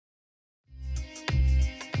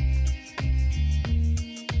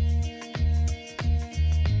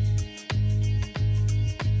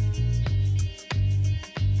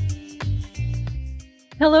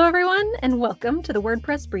Hello, everyone, and welcome to the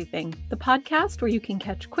WordPress Briefing, the podcast where you can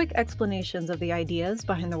catch quick explanations of the ideas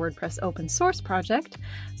behind the WordPress open source project,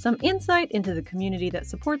 some insight into the community that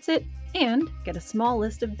supports it, and get a small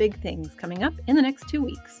list of big things coming up in the next 2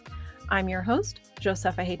 weeks. I'm your host,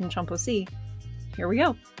 Josepha Hayden Chomphosy. Here we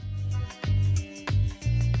go.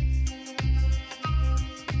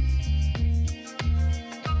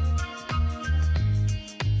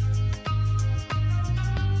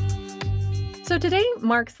 So today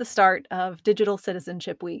marks the start of Digital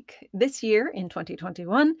Citizenship Week. This year, in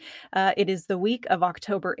 2021, it is the week of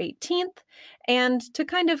October 18th. And to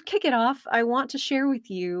kind of kick it off, I want to share with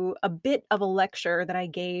you a bit of a lecture that I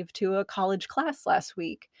gave to a college class last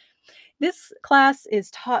week. This class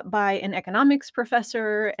is taught by an economics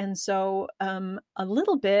professor, and so a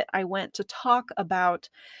little bit I went to talk about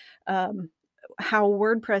how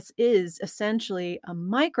WordPress is essentially a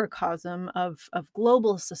microcosm of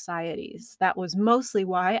global societies. That was mostly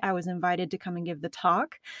why I was invited to come and give the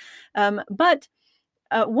talk. But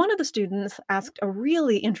one of the students asked a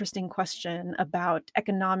really interesting question about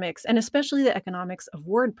economics, and especially the economics of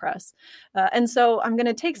WordPress. And so I'm going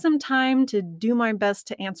to take some time to do my best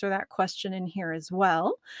to answer that question in here as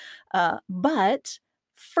well. But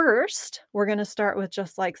first, we're going to start with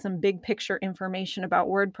just like some big picture information about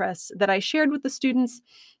WordPress that I shared with the students,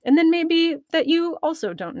 and then maybe that you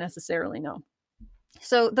also don't necessarily know.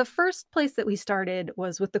 So the first place that we started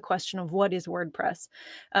was with the question of what is WordPress.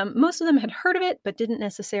 Most of them had heard of it, but didn't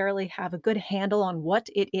necessarily have a good handle on what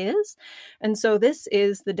it is. And so this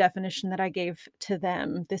is the definition that I gave to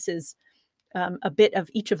them. This is a bit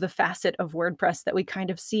of each of the facet of WordPress that we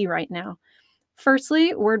kind of see right now.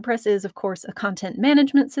 Firstly, WordPress is, of course, a content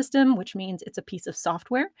management system, which means it's a piece of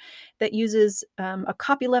software that uses a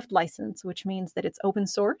copyleft license, which means that it's open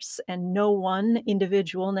source and no one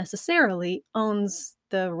individual necessarily owns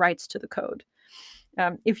the rights to the code.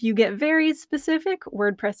 If you get very specific,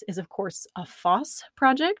 WordPress is, of course, a FOSS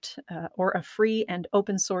project or a free and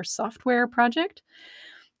open source software project.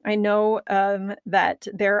 I know that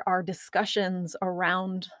there are discussions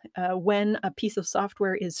around when a piece of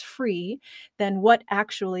software is free, then what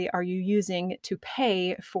actually are you using to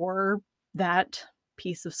pay for that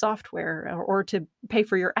piece of software or to pay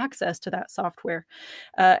for your access to that software?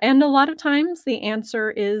 And a lot of times the answer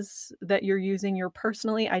is that you're using your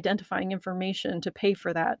personally identifying information to pay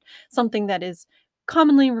for that, something that is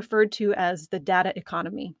commonly referred to as the data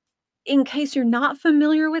economy. In case you're not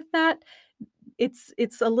familiar with that,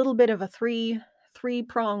 it's a little bit of a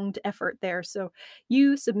three-pronged effort there. So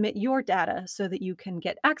you submit your data so that you can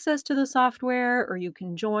get access to the software, or you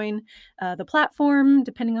can join the platform,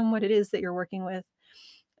 depending on what it is that you're working with.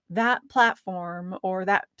 That platform or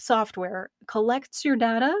that software collects your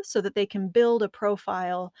data so that they can build a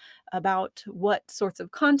profile about what sorts of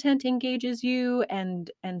content engages you, and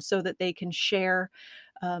so that they can share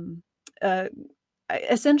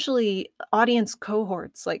essentially audience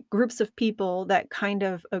cohorts, like groups of people that kind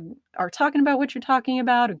of are talking about what you're talking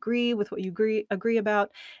about, agree with what you agree about,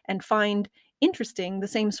 and find interesting the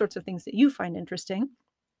same sorts of things that you find interesting.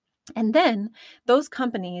 And then those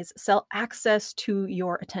companies sell access to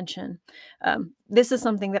your attention. This is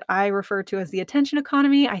something that I refer to as the attention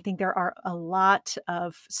economy. I think there are a lot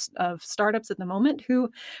of startups at the moment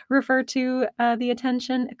who refer to the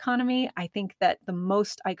attention economy. I think that the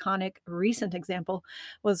most iconic recent example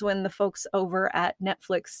was when the folks over at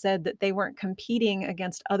Netflix said that they weren't competing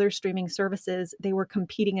against other streaming services. They were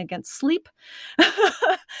competing against sleep.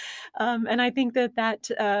 And I think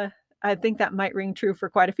that might ring true for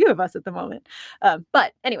quite a few of us at the moment.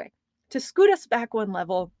 But anyway, to scoot us back one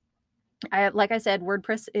level, like I said,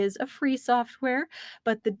 WordPress is a free software,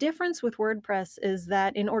 but the difference with WordPress is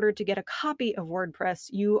that in order to get a copy of WordPress,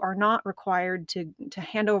 you are not required to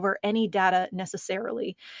hand over any data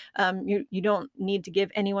necessarily. You don't need to give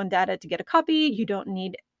anyone data to get a copy. You don't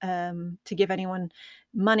need to give anyone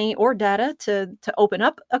money or data to open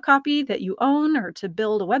up a copy that you own or to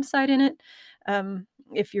build a website in it.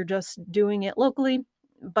 If you're just doing it locally.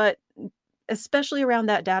 But especially around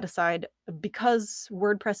that data side, because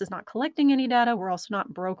WordPress is not collecting any data, we're also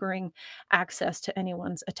not brokering access to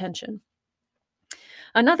anyone's attention.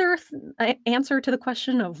 Another answer to the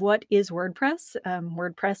question of what is WordPress,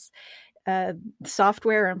 WordPress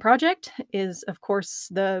software and project is, of course,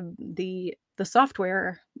 the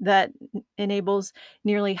software that enables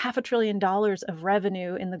nearly $500 billion of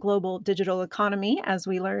revenue in the global digital economy, as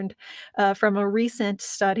we learned from a recent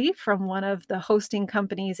study from one of the hosting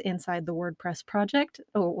companies inside the WordPress project.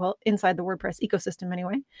 Inside the WordPress ecosystem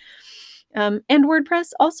anyway. And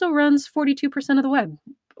WordPress also runs 42% of the web.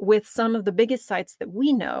 with some of the biggest sites that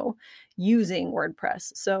we know using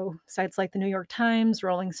WordPress. So sites like the New York Times,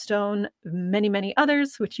 Rolling Stone, many, many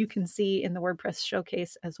others, which you can see in the WordPress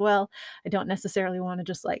showcase as well. I don't necessarily want to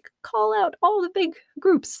just like call out all the big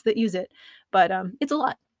groups that use it, but it's a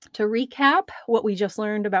lot. To recap what we just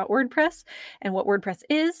learned about WordPress and what WordPress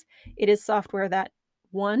is, it is software that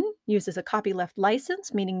 1. uses a copyleft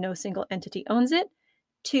license, meaning no single entity owns it.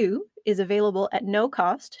 2. is available at no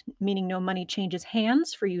cost, meaning no money changes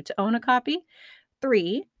hands for you to own a copy.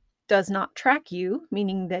 3. does not track you,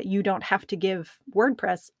 meaning that you don't have to give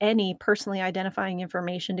WordPress any personally identifying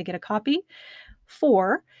information to get a copy.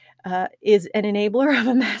 4. Is an enabler of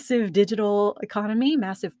a massive digital economy,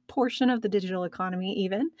 massive portion of the digital economy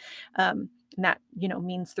even. And that,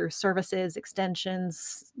 means through services,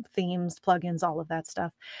 extensions, themes, plugins, all of that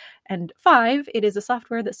stuff. And 5, it is a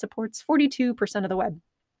software that supports 42% of the web.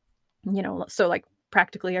 So like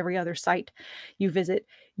practically every other site you visit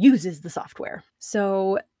uses the software.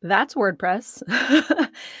 So that's WordPress.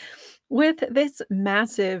 With this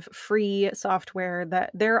massive free software,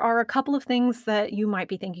 that there are a couple of things that you might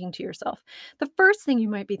be thinking to yourself. The first thing you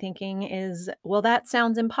might be thinking is, well, that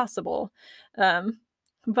sounds impossible.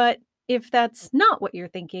 But if that's not what you're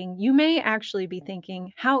thinking, you may actually be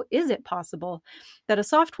thinking, how is it possible that a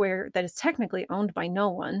software that is technically owned by no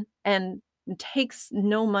one and takes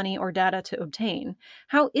no money or data to obtain,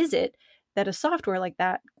 how is it that a software like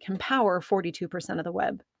that can power 42% of the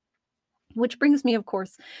web? Which brings me, of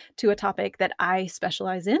course, to a topic that I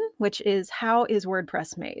specialize in, which is how is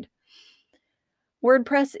WordPress made?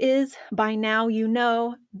 WordPress is, by now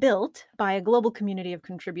built by a global community of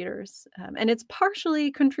contributors. And it's partially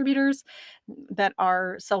contributors that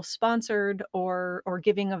are self-sponsored or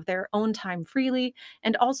giving of their own time freely,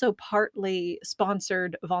 and also partly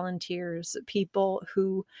sponsored volunteers, people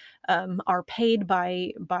who are paid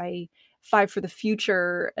by Five for the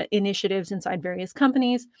Future initiatives inside various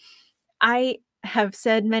companies. I have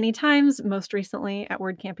said many times, most recently at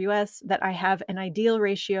WordCamp US, that I have an ideal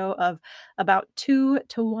ratio of about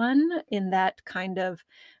 2-1 in that kind of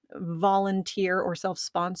volunteer or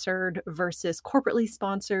self-sponsored versus corporately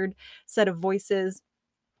sponsored set of voices.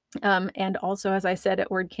 And also, as I said at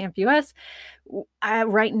WordCamp US,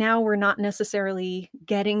 right now we're not necessarily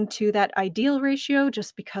getting to that ideal ratio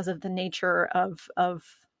just because of the nature of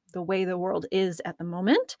the way the world is at the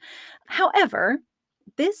moment. However,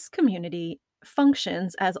 this community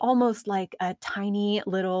functions as almost like a tiny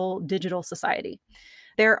little digital society.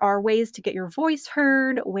 There are ways to get your voice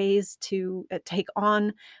heard, ways to take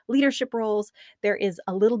on leadership roles. There is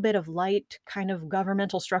a little bit of light kind of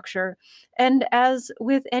governmental structure. And as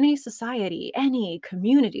with any society, any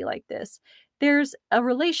community like this, there's a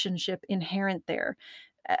relationship inherent there.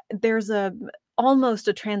 There's almost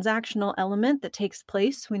a transactional element that takes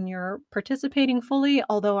place when you're participating fully,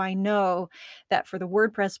 although I know that for the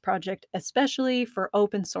WordPress project, especially for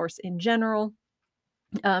open source in general,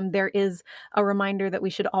 there is a reminder that we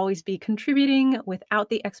should always be contributing without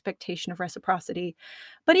the expectation of reciprocity.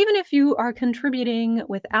 But even if you are contributing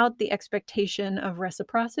without the expectation of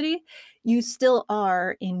reciprocity, you still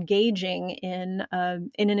are engaging in an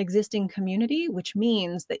existing community, which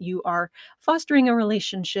means that you are fostering a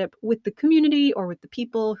relationship with the community or with the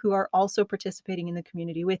people who are also participating in the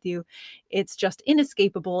community with you. It's just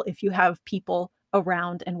inescapable if you have people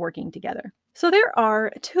around and working together. So there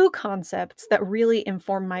are 2 concepts that really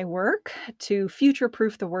inform my work to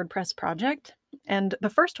future-proof the WordPress project. And the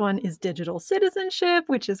first one is digital citizenship,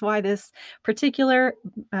 which is why this particular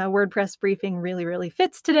WordPress briefing really, really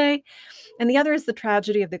fits today. And the other is the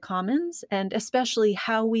tragedy of the commons, and especially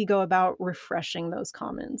how we go about refreshing those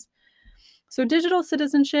commons. So digital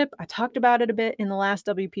citizenship, I talked about it a bit in the last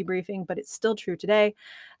WP briefing, but it's still true today,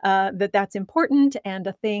 that's important and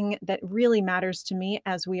a thing that really matters to me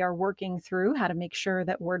as we are working through how to make sure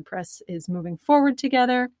that WordPress is moving forward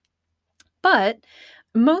together. But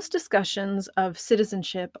most discussions of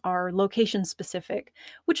citizenship are location specific,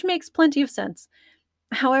 which makes plenty of sense.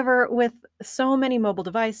 However, with so many mobile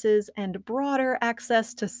devices and broader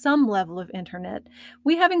access to some level of internet,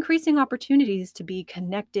 we have increasing opportunities to be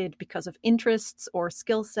connected because of interests or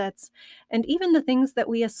skill sets, and even the things that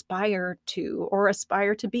we aspire to or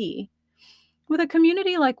aspire to be. With a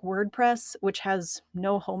community like WordPress, which has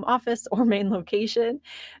no home office or main location,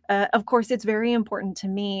 of course, it's very important to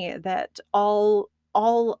me that all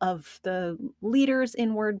of the leaders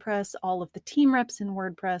in WordPress, all of the team reps in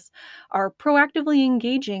WordPress are proactively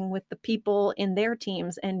engaging with the people in their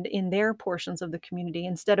teams and in their portions of the community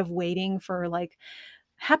instead of waiting for like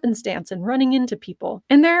happenstance and running into people.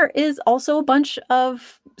 And there is also a bunch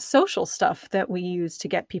of social stuff that we use to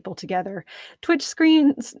get people together. Twitch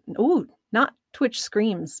screens, not Twitch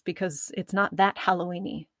screams because it's not that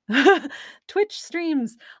Halloweeny. Twitch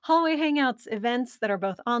streams, hallway hangouts, events that are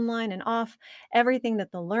both online and off, everything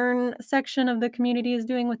that the Learn section of the community is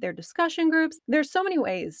doing with their discussion groups. There's so many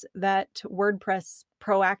ways that WordPress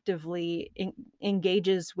proactively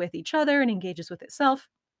engages with each other and engages with itself.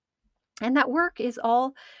 And that work is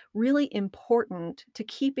all really important to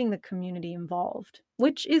keeping the community involved,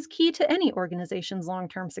 which is key to any organization's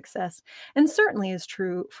long-term success, and certainly is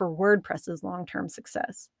true for WordPress's long-term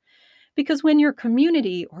success. Because when your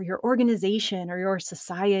community or your organization or your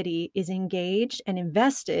society is engaged and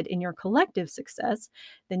invested in your collective success,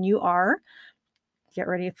 then you are, get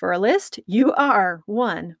ready for a list, you are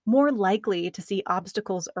 1, more likely to see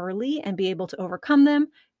obstacles early and be able to overcome them.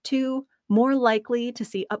 2, more likely to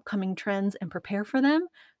see upcoming trends and prepare for them.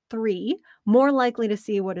 3, more likely to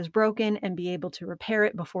see what is broken and be able to repair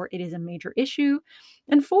it before it is a major issue.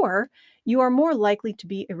 And 4, you are more likely to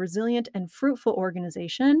be a resilient and fruitful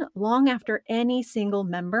organization long after any single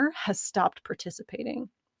member has stopped participating.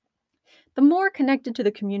 The more connected to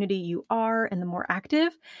the community you are and the more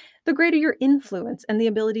active, the greater your influence and the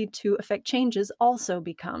ability to affect changes also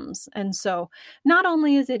becomes. And so, not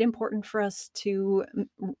only is it important for us to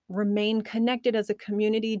remain connected as a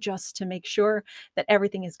community just to make sure that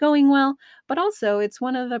everything is going well, but also it's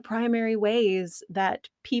one of the primary ways that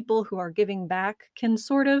people who are giving back can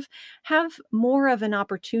sort of have more of an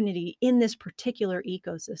opportunity in this particular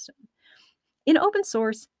ecosystem. In open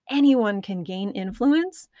source, anyone can gain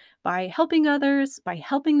influence by helping others, by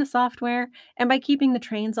helping the software, and by keeping the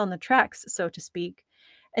trains on the tracks, so to speak.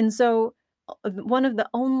 And so, one of the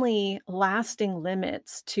only lasting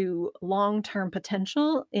limits to long-term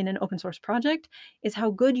potential in an open source project is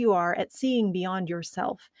how good you are at seeing beyond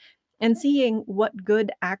yourself and seeing what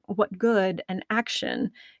good an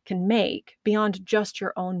action can make beyond just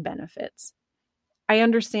your own benefits. I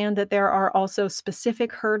understand that there are also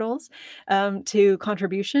specific hurdles to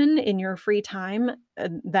contribution in your free time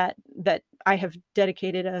that I have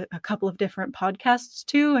dedicated a couple of different podcasts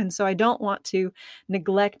to, and so I don't want to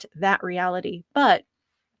neglect that reality. But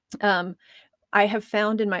um, I have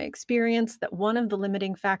found in my experience that one of the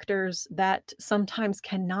limiting factors that sometimes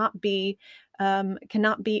cannot be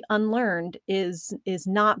unlearned is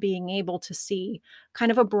not being able to see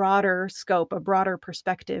kind of a broader scope, a broader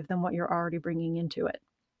perspective than what you're already bringing into it.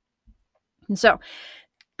 And so,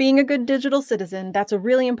 being a good digital citizen, that's a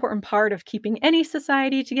really important part of keeping any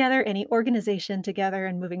society together, any organization together,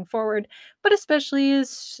 and moving forward. But especially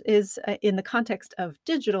is in the context of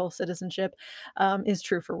digital citizenship, is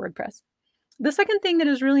true for WordPress. The second thing that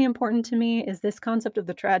is really important to me is this concept of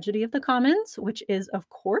the tragedy of the commons, which is, of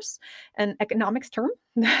course, an economics term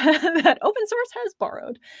that open source has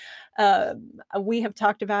borrowed. We have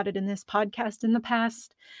talked about it in this podcast in the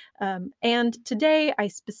past. And today I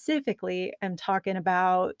specifically am talking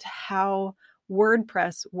about how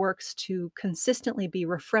WordPress works to consistently be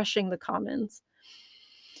refreshing the commons.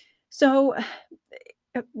 So,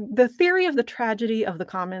 the theory of the tragedy of the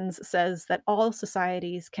commons says that all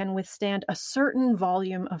societies can withstand a certain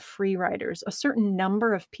volume of free riders, a certain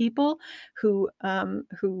number of people who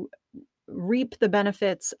reap the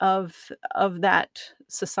benefits of that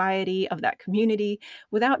society, of that community,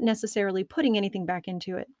 without necessarily putting anything back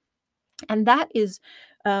into it. And that is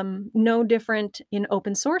no different in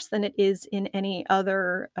open source than it is in any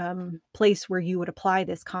other place where you would apply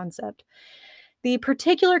this concept. The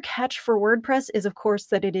particular catch for WordPress is, of course,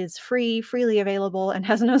 that it is free, freely available, and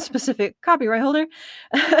has no specific copyright holder.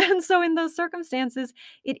 And so in those circumstances,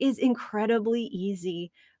 it is incredibly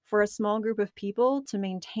easy for a small group of people to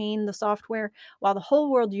maintain the software while the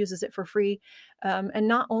whole world uses it for free. And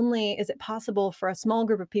not only is it possible for a small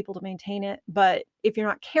group of people to maintain it, but if you're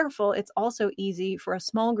not careful, it's also easy for a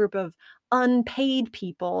small group of unpaid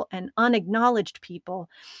people and unacknowledged people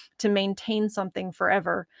to maintain something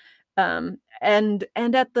forever. And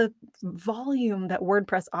at the volume that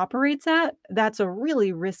WordPress operates at, that's a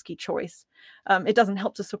really risky choice. It doesn't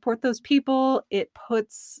help to support those people. It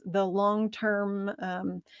puts the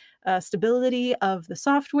long-term stability of the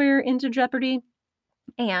software into jeopardy.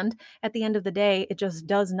 And at the end of the day, it just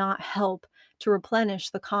does not help to replenish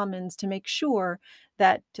the commons to make sure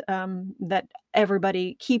that that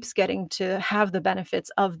everybody keeps getting to have the benefits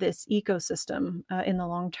of this ecosystem in the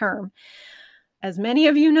long term. As many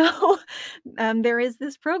of you know, there is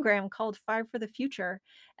this program called Five for the Future,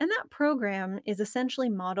 and that program is essentially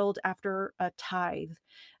modeled after a tithe.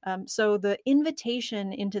 So the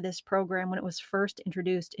invitation into this program when it was first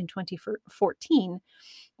introduced in 2014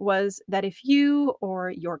 was that if you or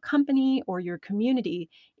your company or your community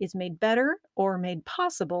is made better or made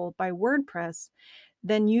possible by WordPress,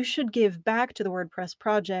 then you should give back to the WordPress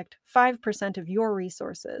project 5% of your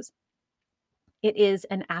resources. It is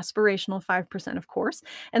an aspirational 5%, of course,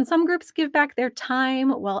 and some groups give back their time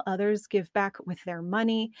while others give back with their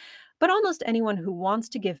money. But almost anyone who wants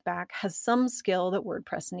to give back has some skill that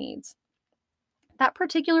WordPress needs. That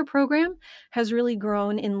particular program has really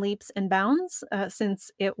grown in leaps and bounds since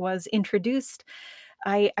it was introduced.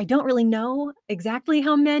 I don't really know exactly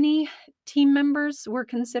how many team members were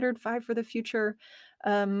considered Five for the Future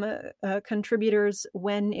contributors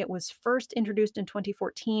when it was first introduced in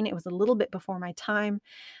 2014. It was a little bit before my time.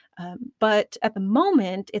 But at the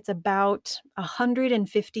moment, it's about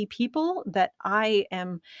 150 people that I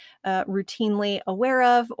am routinely aware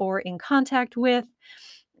of or in contact with,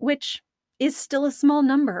 which is still a small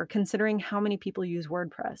number considering how many people use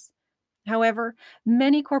WordPress. However,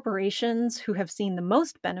 many corporations who have seen the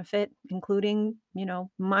most benefit, including,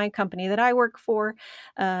 my company that I work for,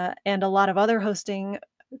 and a lot of other hosting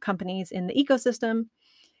companies in the ecosystem,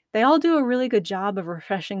 they all do a really good job of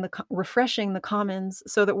refreshing the commons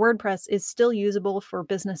so that WordPress is still usable for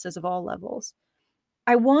businesses of all levels.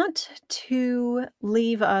 I want to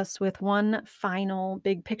leave us with one final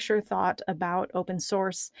big picture thought about open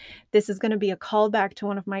source. This is going to be a callback to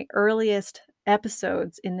one of my earliest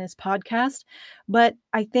episodes in this podcast, but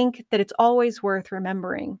I think that it's always worth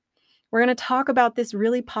remembering. We're going to talk about this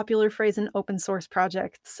really popular phrase in open source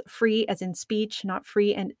projects, free as in speech, not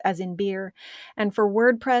free and as in beer. And for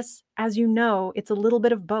WordPress, as you know, it's a little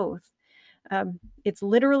bit of both. It's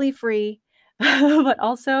literally free, but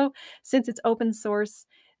also, since it's open source,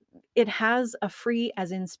 it has a free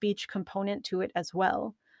as in speech component to it as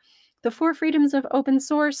well. The four freedoms of open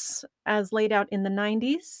source, as laid out in the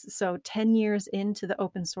 90s, so 10 years into the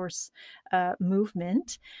open source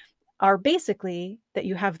movement, are basically that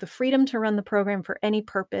you have the freedom to run the program for any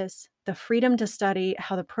purpose, the freedom to study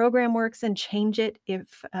how the program works and change it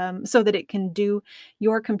if so that it can do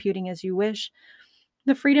your computing as you wish,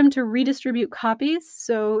 the freedom to redistribute copies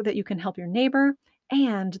so that you can help your neighbor,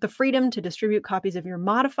 and the freedom to distribute copies of your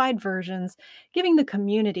modified versions, giving the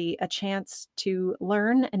community a chance to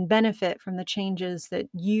learn and benefit from the changes that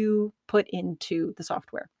you put into the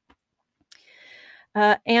software.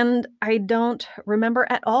 And I don't remember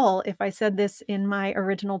at all if I said this in my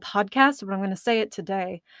original podcast, but I'm going to say it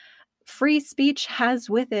today. Free speech has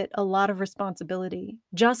with it a lot of responsibility,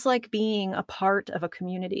 just like being a part of a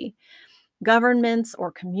community. Governments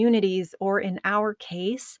or communities, or in our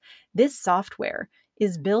case, this software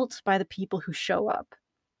is built by the people who show up.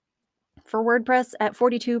 For WordPress, at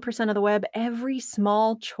 42% of the web, every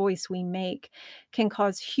small choice we make can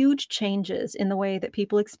cause huge changes in the way that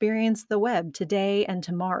people experience the web today and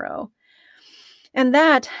tomorrow. And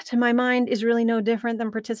that, to my mind, is really no different than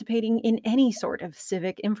participating in any sort of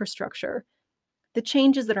civic infrastructure. The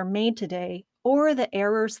changes that are made today, or the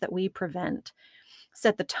errors that we prevent,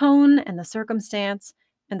 set the tone and the circumstance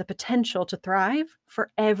and the potential to thrive for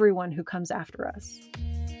everyone who comes after us.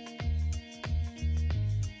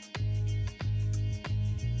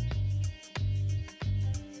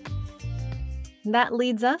 That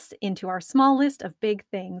leads us into our small list of big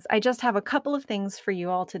things. I just have a couple of things for you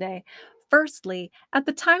all today. Firstly, at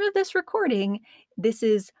the time of this recording, this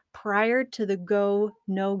is prior to the Go,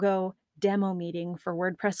 No Go demo meeting for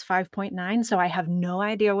WordPress 5.9, so I have no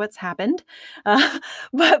idea what's happened. But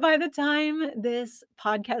by the time this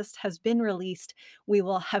podcast has been released, we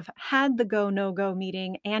will have had the Go, No Go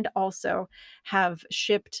meeting and also have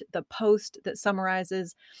shipped the post that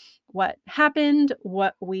summarizes what happened,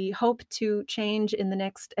 what we hope to change in the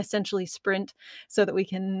next essentially sprint so that we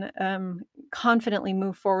can confidently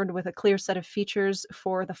move forward with a clear set of features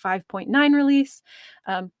for the 5.9 release.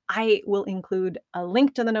 I will include a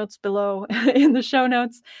link to the notes below in the show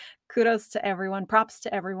notes. Kudos to everyone, props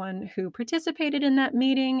to everyone who participated in that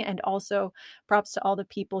meeting, and also props to all the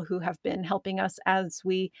people who have been helping us as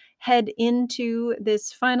we head into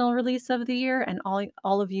this final release of the year, and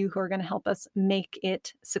all of you who are going to help us make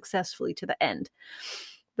it successfully to the end.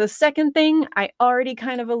 The second thing I already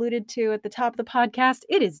kind of alluded to at the top of the podcast,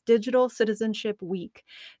 it is Digital Citizenship Week.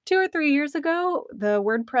 2 or 3 years ago, the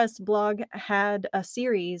WordPress blog had a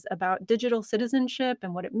series about digital citizenship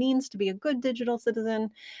and what it means to be a good digital citizen,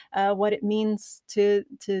 what it means to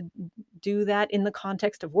do that in the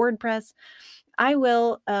context of WordPress. I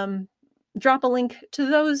will drop a link to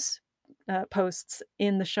those posts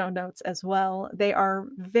in the show notes as well. They are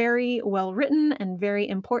very well written and very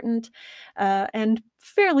important and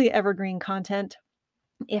fairly evergreen content.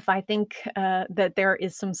 If I think that there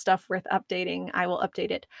is some stuff worth updating, I will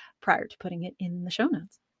update it prior to putting it in the show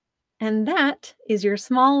notes. And that is your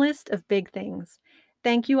small list of big things.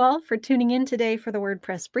 Thank you all for tuning in today for the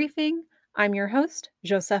WordPress briefing. I'm your host,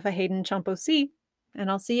 Josepha Hayden Champosi, and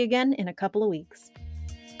I'll see you again in a couple of weeks.